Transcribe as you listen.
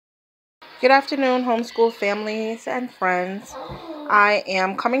Good afternoon, homeschool families and friends. I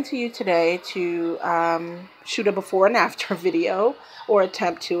am coming to you today to shoot a before and after video, or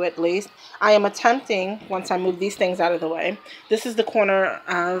attempt to at least. I am attempting, once I move these things out of the way. This is the corner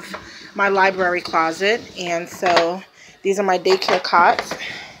of my library closet, and so these are my daycare cots.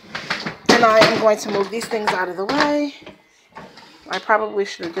 And I am going to move these things out of the way. I probably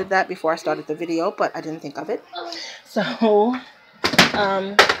should have did that before I started the video, but I didn't think of it. So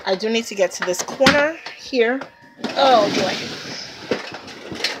I do need to get to this corner here. Oh boy.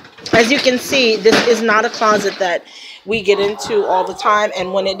 As you can see, this is not a closet that we get into all the time.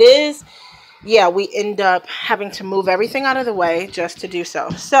 And when it is, yeah, we end up having to move everything out of the way just to do so.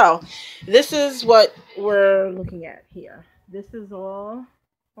 So this is what we're looking at here. This is all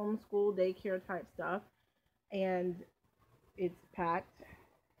homeschool daycare type stuff. And it's packed.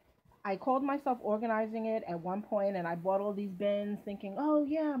 I called myself organizing it at one point, and I bought all these bins thinking, oh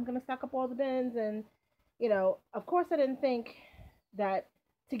yeah, I'm going to stack up all the bins. And, you know, of course I didn't think that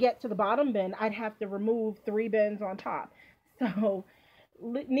to get to the bottom bin, I'd have to remove 3 bins on top. So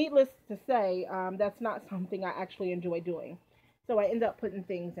needless to say, that's not something I actually enjoy doing. So I end up putting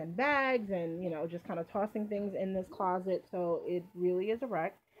things in bags and, you know, just kind of tossing things in this closet. So it really is a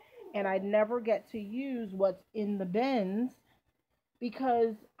wreck. And I never get to use what's in the bins,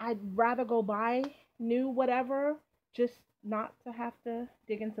 because I'd rather go buy new whatever, just not to have to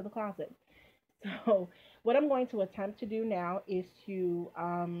dig into the closet. So what I'm going to attempt to do now is to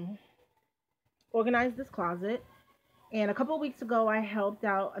organize this closet. And a couple of weeks ago, I helped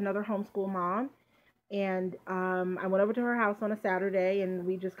out another homeschool mom. And I went over to her house on a Saturday, and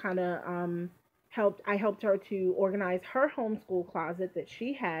we just kind of I helped her to organize her homeschool closet that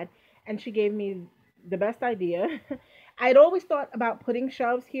she had. And she gave me the best idea. I'd always thought about putting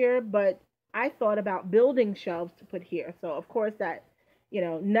shelves here, but I thought about building shelves to put here. So of course that, you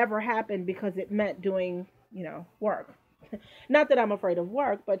know, never happened because it meant doing, you know, work. Not that I'm afraid of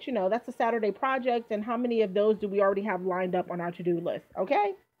work, but you know, that's a Saturday project, and how many of those do we already have lined up on our to-do list?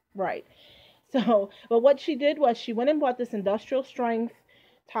 Okay? Right. So, but what she did was she went and bought this industrial strength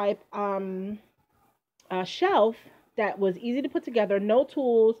type shelf that was easy to put together, no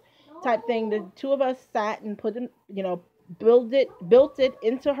tools type thing. The two of us sat and put it, you know, built it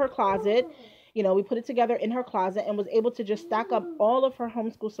into her closet. You know, we put it together in her closet and was able to just stack up all of her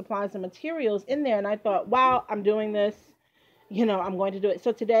homeschool supplies and materials in there. And I thought, wow, I'm doing this. You know, I'm going to do it.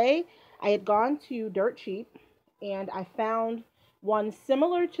 So today I had gone to Dirt Cheap, and I found one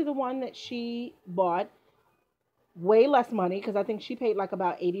similar to the one that she bought, way less money, because I think she paid like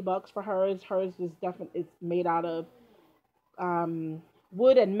about $80 for hers. Hers is definitely, it's made out of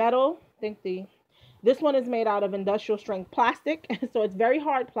wood and metal. I think this one is made out of industrial strength plastic, so it's very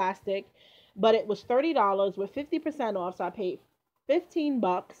hard plastic, but it was $30 with 50% off, so I paid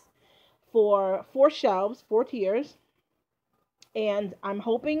 $15 for 4 shelves, 4 tiers, and I'm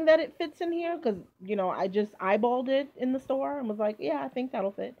hoping that it fits in here, because, you know, I just eyeballed it in the store and was like, yeah, I think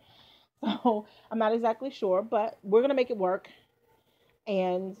that'll fit. So I'm not exactly sure, but we're going to make it work,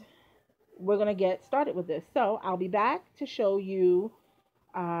 and we're going to get started with this. So I'll be back to show you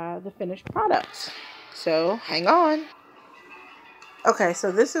the finished products. So hang on. Okay,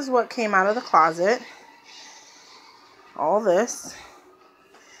 so this is what came out of the closet. All this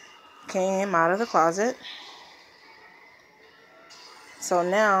came out of the closet. So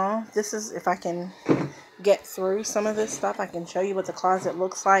now this is, if I can get through some of this stuff, I can show you what the closet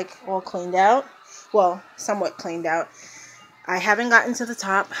looks like, all cleaned out. Well, somewhat cleaned out. I haven't gotten to the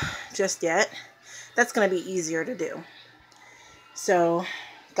top just yet. That's going to be easier to do. So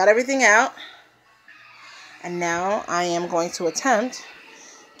got everything out, and now I am going to attempt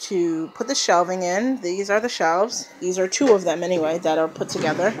to put the shelving in. These are the shelves. These are 2 of them anyway that are put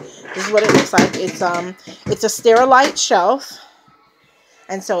together. This is what it looks like. It's a Sterilite shelf,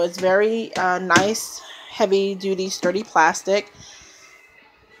 and so it's very nice, heavy duty, sturdy plastic.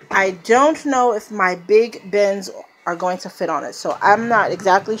 I don't know if my big bins are going to fit on it, so I'm not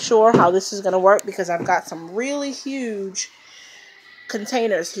exactly sure how this is going to work, because I've got some really huge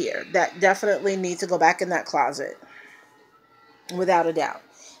containers here that definitely need to go back in that closet, without a doubt.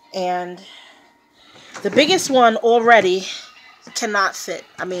 And the biggest one already cannot fit.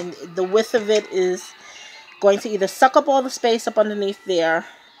 I mean, the width of it is going to either suck up all the space up underneath there,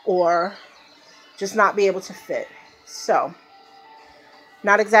 or just not be able to fit. So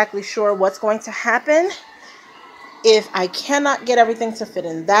not exactly sure what's going to happen if I cannot get everything to fit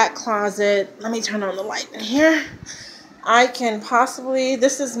in that closet. Let me turn on the light in here. I can possibly,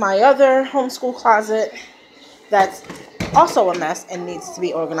 this is my other homeschool closet that's also a mess and needs to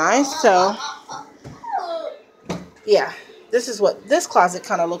be organized. So yeah, this is what this closet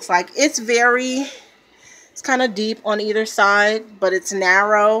kind of looks like. It's kind of deep on either side, but it's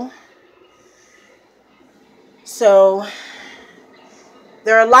narrow. So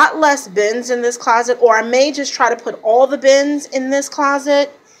there are a lot less bins in this closet, or I may just try to put all the bins in this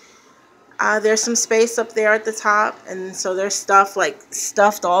closet. There's some space up there at the top, and so there's stuff like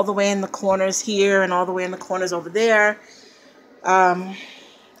stuffed all the way in the corners here and all the way in the corners over there.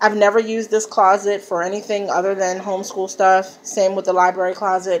 I've never used this closet for anything other than homeschool stuff. Same with the library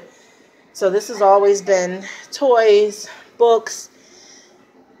closet. So this has always been toys, books,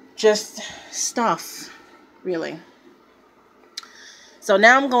 just stuff, really. So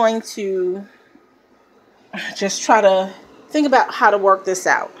now I'm going to just try to think about how to work this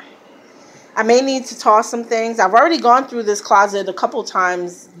out. I may need to toss some things. I've already gone through this closet a couple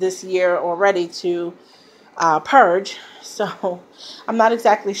times this year already to purge. So I'm not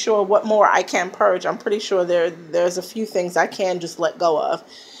exactly sure what more I can purge. I'm pretty sure there's a few things I can just let go of.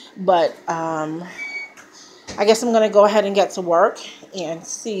 But I guess I'm going to go ahead and get to work and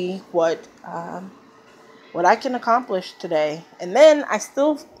see what I can accomplish today. And then I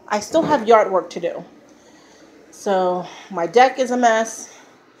still have yard work to do. So my deck is a mess.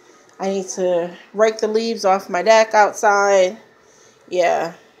 I need to rake the leaves off my deck outside.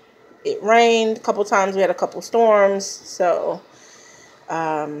 Yeah, it rained a couple times. We had a couple storms. So,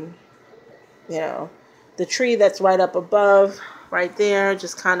 you know, the tree that's right up above, right there,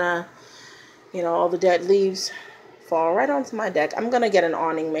 just kind of, you know, all the dead leaves fall right onto my deck. I'm going to get an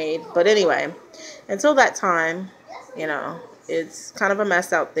awning made. But anyway, until that time, you know, it's kind of a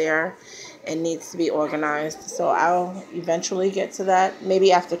mess out there and needs to be organized. So I'll eventually get to that,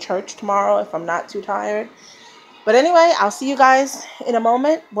 maybe after church tomorrow if I'm not too tired. But anyway, I'll see you guys in a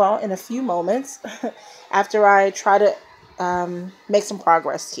moment, well, in a few moments, after I try to make some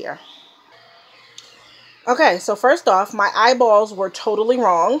progress here. Okay, so first off, my eyeballs were totally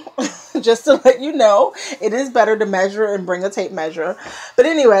wrong. Just to let you know, it is better to measure and bring a tape measure. But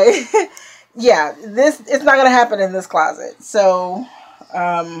anyway, yeah, it's not going to happen in this closet. So,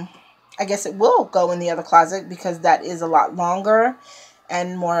 I guess it will go in the other closet because that is a lot longer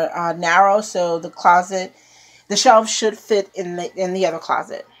and more narrow. So the shelves should fit in the other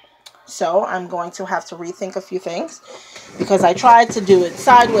closet. So I'm going to have to rethink a few things because I tried to do it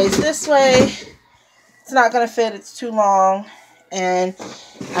sideways this way. It's not going to fit. It's too long. And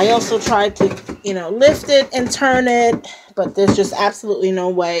I also tried to, you know, lift it and turn it, but there's just absolutely no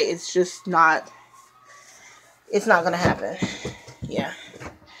way. It's just not, it's not going to happen. Yeah.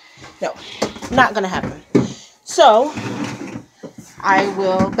 No, not going to happen. So I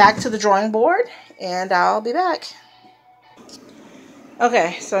will back to the drawing board and I'll be back.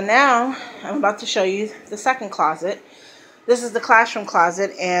 Okay, so now I'm about to show you the second closet. This is the classroom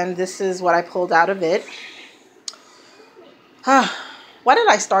closet and this is what I pulled out of it. Why did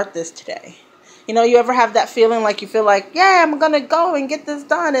I start this today? You know, you ever have that feeling like you feel like, yeah, I'm going to go and get this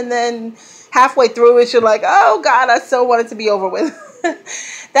done. And then halfway through it, you're like, oh, God, I so want it to be over with.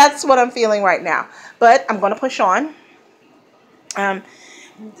 That's what I'm feeling right now. But I'm going to push on.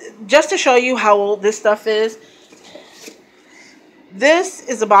 Just to show you how old this stuff is. This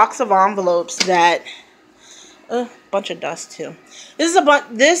is a box of envelopes that... bunch of dust too. This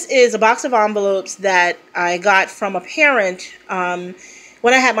is a box of envelopes that I got from a parent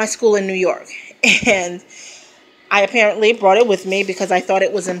when I had my school in New York. And I apparently brought it with me because I thought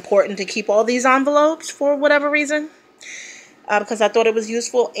it was important to keep all these envelopes for whatever reason. Because I thought it was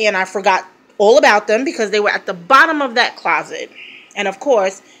useful. And I forgot all about them because they were at the bottom of that closet. And of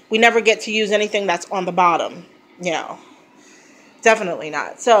course, we never get to use anything that's on the bottom. You know, definitely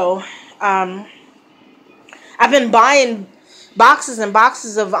not. So, I've been buying boxes and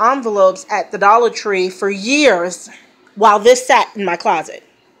boxes of envelopes at the Dollar Tree for years while this sat in my closet.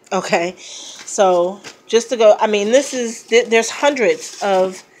 Okay, so just to go, I mean, there's hundreds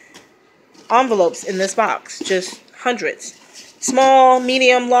of envelopes in this box, just hundreds. Small,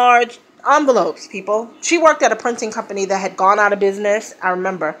 medium, large envelopes, people. She worked at a printing company that had gone out of business, I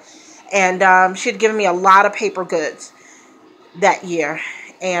remember. And she had given me a lot of paper goods that year.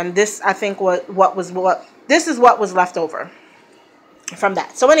 And this, I think, this is what was left over from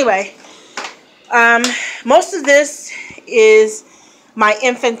that. So anyway, most of this is my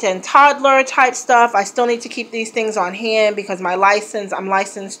infant and toddler type stuff. I still need to keep these things on hand because I'm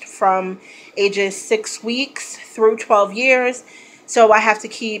licensed from ages 6 weeks through 12 years. So I have to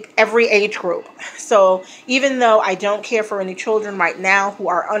keep every age group. So even though I don't care for any children right now who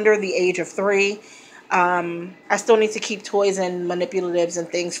are under the age of 3, I still need to keep toys and manipulatives and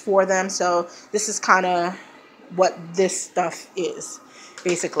things for them. So this is kind of what this stuff is.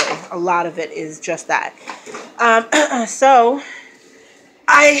 basically. A lot of it is just that. So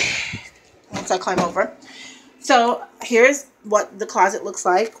once I climb over. So here's what the closet looks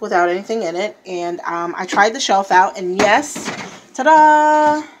like without anything in it. And I tried the shelf out, and yes,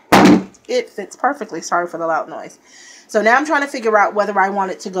 ta-da! It fits perfectly. Sorry for the loud noise. So now I'm trying to figure out whether I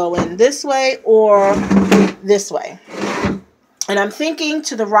want it to go in this way or this way. And I'm thinking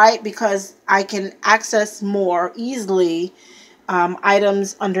to the right because I can access more easily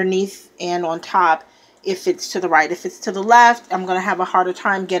items underneath and on top if it's to the right. If it's to the left, I'm going to have a harder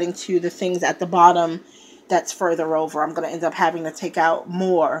time getting to the things at the bottom that's further over. I'm going to end up having to take out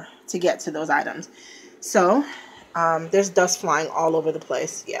more to get to those items. So there's dust flying all over the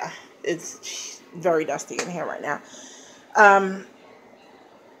place. Yeah, it's very dusty in here right now.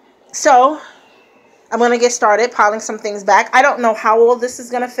 So I'm going to get started piling some things back. I don't know how all this is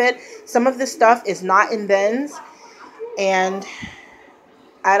going to fit. Some of this stuff is not in bins, and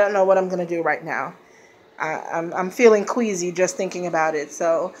I don't know what I'm going to do right now. I'm feeling queasy just thinking about it.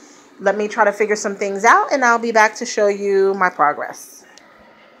 So let me try to figure some things out, and I'll be back to show you my progress.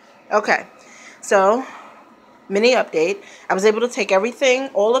 Okay, so mini update. I was able to take everything,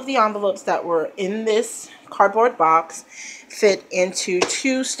 all of the envelopes that were in this cardboard box fit into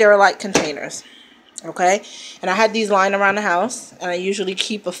 2 Sterilite containers. Okay, and I had these lying around the house, and I usually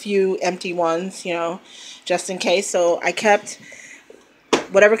keep a few empty ones, you know, just in case. So I kept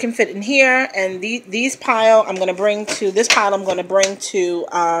whatever can fit in here, and this pile I'm going to bring to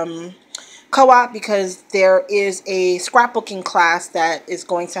co-op, because there is a scrapbooking class that is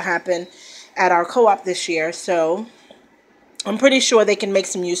going to happen at our co-op this year. So I'm pretty sure they can make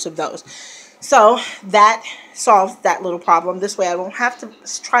some use of those. So that solves that little problem. This way I won't have to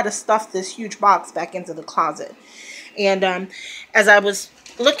try to stuff this huge box back into the closet. And as I was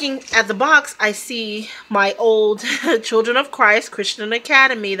looking at the box, I see my old Children of Christ Christian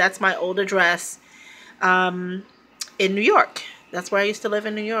Academy. That's my old address in New York. That's where I used to live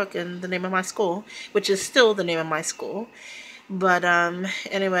in New York, and the name of my school, which is still the name of my school. But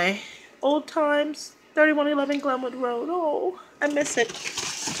anyway, old times, 3111 Glenwood Road. Oh, I miss it.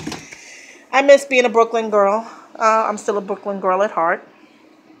 I miss being a Brooklyn girl. I'm still a Brooklyn girl at heart.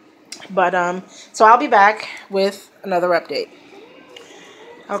 But so I'll be back with another update.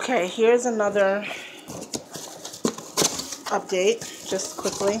 Okay, here's another update, just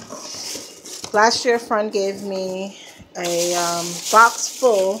quickly. Last year, a friend gave me a box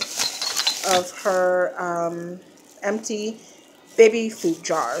full of her empty baby food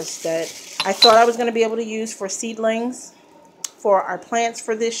jars that I thought I was going to be able to use for seedlings for our plants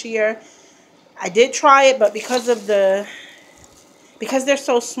for this year. I did try it, but because they're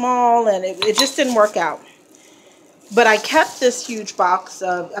so small, and it just didn't work out. But I kept this huge box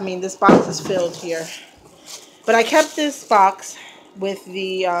of, this box is filled here. But I kept this box with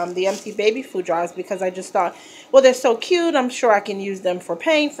the empty baby food jars because I just thought, well, they're so cute. I'm sure I can use them for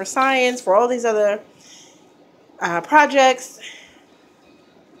paint, for science, for all these other projects.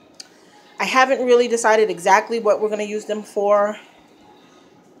 I haven't really decided exactly what we're going to use them for.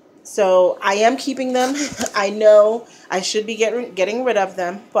 So I am keeping them. I know I should be getting rid of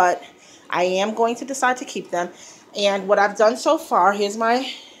them, but I am going to decide to keep them. And what I've done so far, here's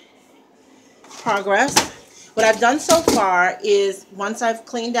my progress. What I've done so far is, once I've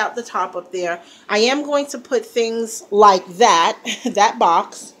cleaned out the top up there, I am going to put things like that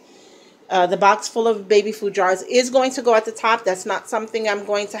box. The box full of baby food jars is going to go at the top. That's not something I'm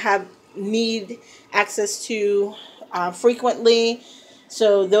going to need access to frequently.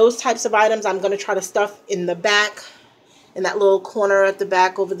 So those types of items I'm going to try to stuff in the back, in that little corner at the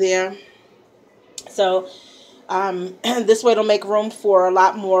back over there. So this way it'll make room for a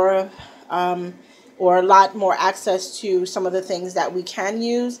lot more access to some of the things that we can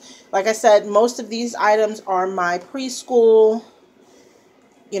use. Like I said, most of these items are my preschool,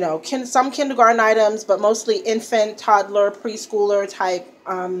 some kindergarten items, but mostly infant, toddler, preschooler type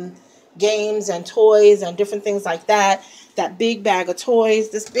games and toys and different things like that. That big bag of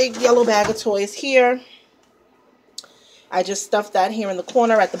toys, this big yellow bag of toys here, I just stuffed that here in the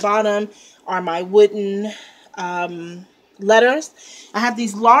corner. At the bottom are my wooden letters. I have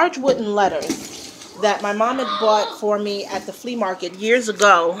these large wooden letters that my mom had bought for me at the flea market years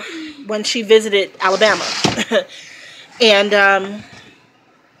ago when she visited Alabama. And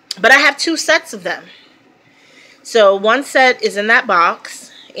but I have 2 sets of them. So one set is in that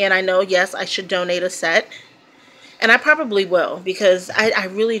box, and I know, yes, I should donate a set. And I probably will, because I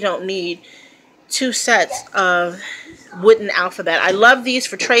really don't need 2 sets of wooden alphabet. I love these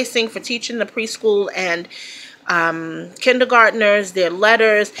for tracing, for teaching the preschool and kindergartners their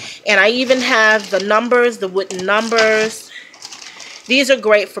letters. And I even have the numbers, the wooden numbers. These are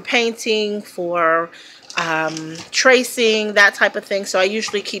great for painting, for tracing, that type of thing. So I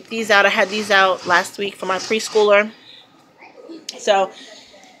usually keep these out. I had these out last week for my preschooler. So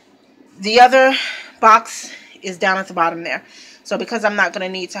the other box is down at the bottom there. So because I'm not going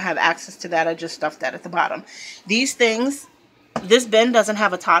to need to have access to that, I just stuffed that at the bottom. These things, this bin doesn't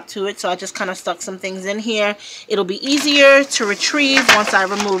have a top to it, so I just kind of stuck some things in here. It'll be easier to retrieve once I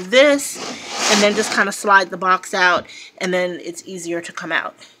remove this, and then just kind of slide the box out, and then it's easier to come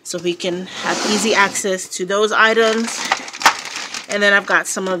out. So we can have easy access to those items. And then I've got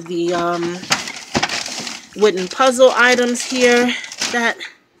some of the wooden puzzle items here that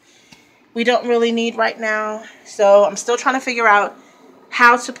we don't really need right now. So I'm still trying to figure out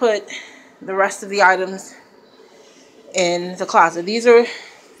how to put the rest of the items in the closet. These are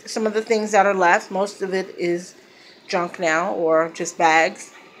some of the things that are left. Most of it is junk now, or just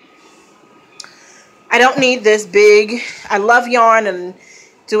bags. I don't need this big. I love yarn and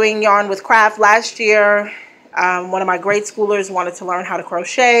doing yarn with craft. Last year, one of my grade schoolers wanted to learn how to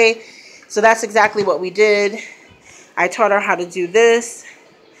crochet. So that's exactly what we did. I taught her how to do this.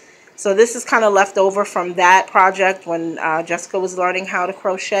 So this is kind of left over from that project when Jessica was learning how to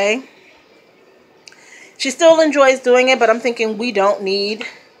crochet. She still enjoys doing it, but I'm thinking we don't need,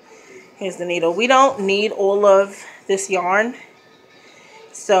 here's the needle, we don't need all of this yarn.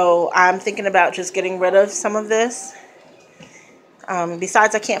 So I'm thinking about just getting rid of some of this.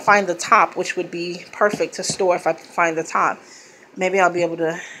 Besides, I can't find the top, which would be perfect to store if I could find the top. Maybe I'll be able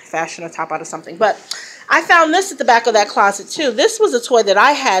to fashion a top out of something. But I found this at the back of that closet too. This was a toy that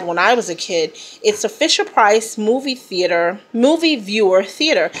I had when I was a kid. It's a Fisher-Price movie viewer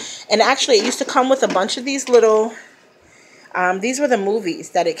theater. And actually it used to come with a bunch of these little, these were the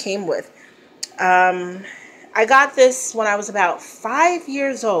movies that it came with. I got this when I was about 5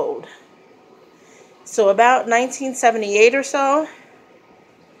 years old. So about 1978 or so.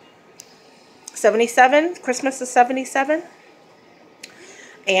 77, Christmas of 77.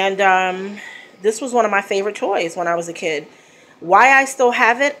 And this was one of my favorite toys when I was a kid. Why I still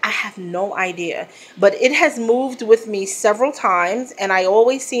have it, I have no idea. But it has moved with me several times, and I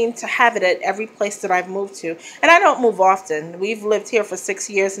always seem to have it at every place that I've moved to. And I don't move often. We've lived here for 6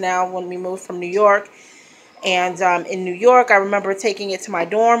 years now when we moved from New York. And in New York, I remember taking it to my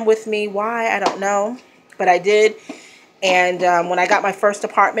dorm with me. Why? I don't know. But I did. And when I got my first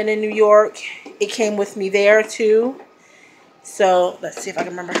apartment in New York, it came with me there too. So let's see if I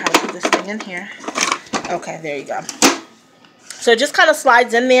can remember how to put this thing in here. Okay, there you go. So it just kind of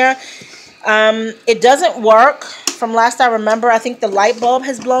slides in there. It doesn't work from last I remember. I think the light bulb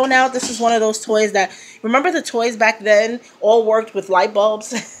has blown out. This is one of those toys that, remember the toys back then all worked with light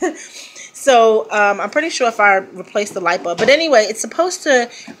bulbs? So I'm pretty sure if I replace the light bulb. But anyway, it's supposed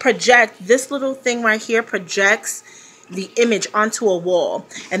to project, this little thing right here projects the image onto a wall.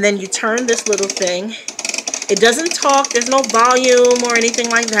 And then you turn this little thing. It doesn't talk, there's no volume or anything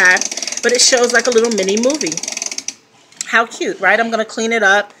like that, but it shows like a little mini movie. How cute, right? I'm going to clean it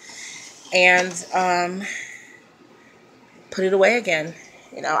up and put it away again.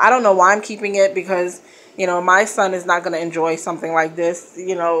 You know, I don't know why I'm keeping it because, you know, my son is not going to enjoy something like this.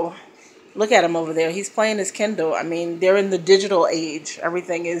 You know, look at him over there. He's playing his Kindle. I mean, they're in the digital age.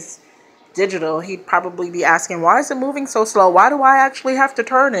 Everything is digital. He'd probably be asking, why is it moving so slow? Why do I actually have to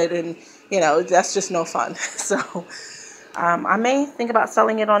turn it? And you know, that's just no fun. So I may think about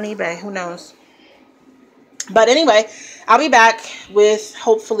selling it on eBay. Who knows? But anyway, I'll be back with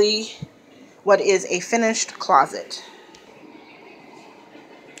hopefully what is a finished closet.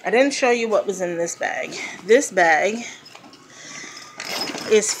 I didn't show you what was in this bag. This bag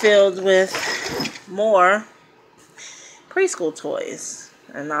is filled with more preschool toys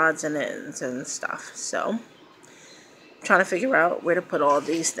and odds and ends and stuff. So I'm trying to figure out where to put all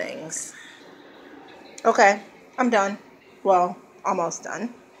these things. Okay, I'm done. Well, almost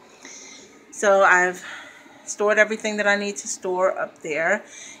done. So I've stored everything that I need to store up there.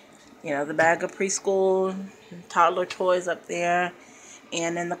 You know, the bag of preschool, toddler toys up there.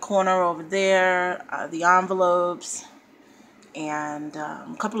 And in the corner over there, the envelopes. And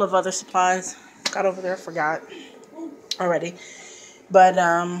a couple of other supplies. Got over there, forgot already. But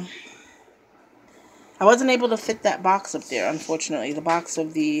I wasn't able to fit that box up there, unfortunately. The box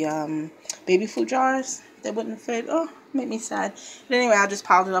of the baby food jars, they wouldn't fit. Oh, made me sad. But anyway, I just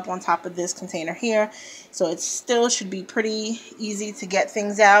piled it up on top of this container here. So it still should be pretty easy to get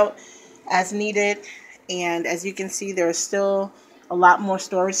things out as needed. And as you can see, there's still a lot more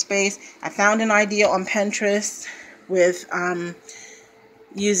storage space. I found an idea on Pinterest with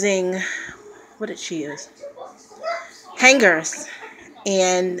using, what did she use? Hangers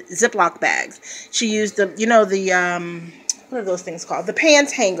and Ziploc bags. She used the, you know, the what are those things called? The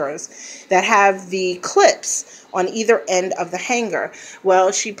pants hangers that have the clips on either end of the hanger.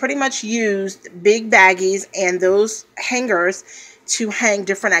 Well, she pretty much used big baggies and those hangers to hang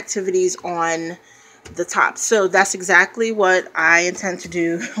different activities on the top. So that's exactly what I intend to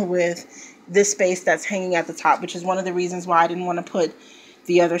do with this space that's hanging at the top, which is one of the reasons why I didn't want to put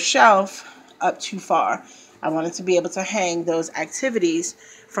the other shelf up too far. I wanted to be able to hang those activities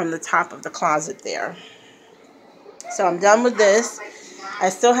from the top of the closet there. So I'm done with this. I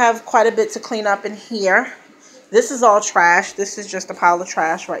still have quite a bit to clean up in here. This is all trash. This is just a pile of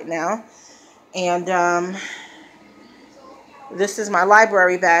trash right now. And this is my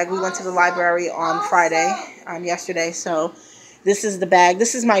library bag. We went to the library on Friday, yesterday. So this is the bag.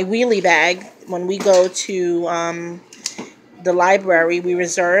 This is my wheelie bag. When we go to the library, we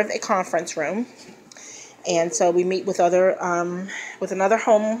reserve a conference room. And so we meet with another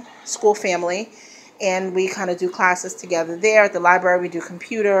homeschool family, and we kind of do classes together there. At the library, we do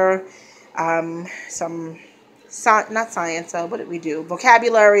computer, not science, what did we do?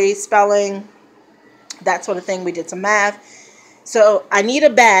 Vocabulary, spelling, that sort of thing. We did some math. So I need a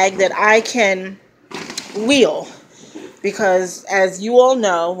bag that I can wheel, because as you all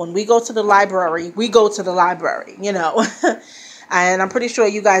know, when we go to the library, we go to the library, you know. And I'm pretty sure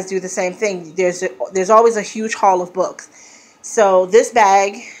you guys do the same thing. There's always a huge haul of books. So this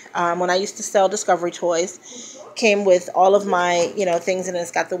bag, when I used to sell Discovery Toys, came with all of my, things, and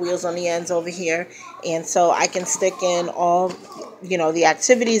it's got the wheels on the ends over here. And so I can stick in all, the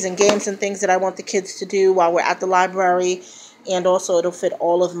activities and games and things that I want the kids to do while we're at the library. And also it'll fit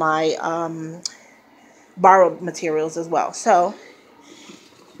all of my borrowed materials as well. So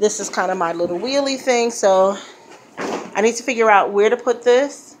this is kind of my little wheelie thing. So I need to figure out where to put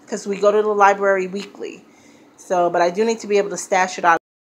this, because we go to the library weekly. So, but I do need to be able to stash it out